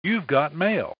You've got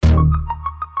mail.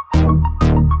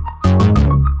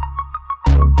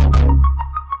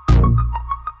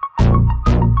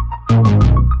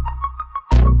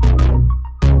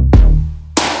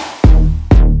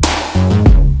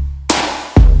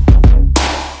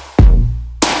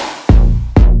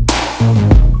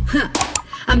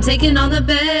 I'm taking on the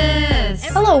best.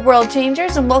 Hello, world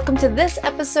changers, and welcome to this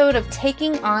episode of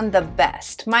Taking on the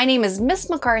Best. My name is Miss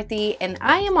McCarthy, and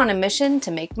I am on a mission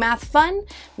to make math fun,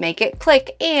 make it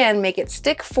click, and make it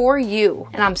stick for you.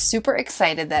 And I'm super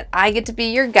excited that I get to be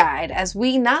your guide as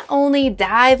we not only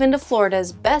dive into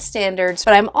Florida's best standards,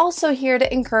 but I'm also here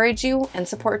to encourage you and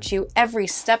support you every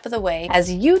step of the way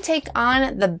as you take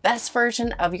on the best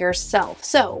version of yourself.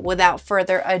 So, without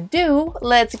further ado,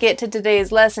 let's get to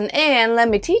today's lesson and let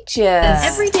me teach you.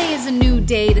 Every day is a new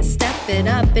day to step it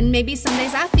up, and maybe some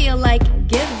days I feel like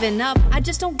giving up. I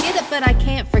just don't get it, but I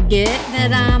can't forget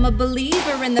that I'm a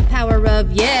believer in the power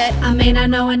of yet. I may not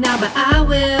know it now, but I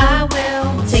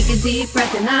will take a deep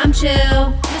breath and I'm chill.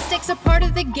 Mistakes are part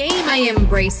of the game, I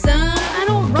embrace them. I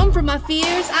don't run from my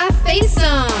fears, I face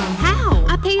them. How?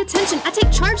 I pay attention, I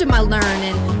take charge of my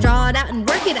learning, draw it out and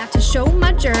work it out to show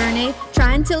my journey.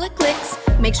 Try until it clicks,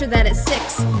 make sure that it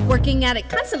sticks. Working at it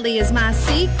constantly is my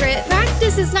secret.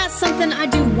 Practice is not something I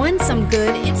do once I'm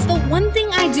good. It's the one thing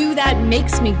I do that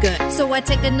makes me good. So I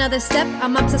take another step,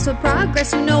 I'm obsessed with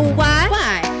progress. You know why?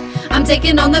 Why? I'm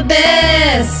taking on the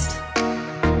best.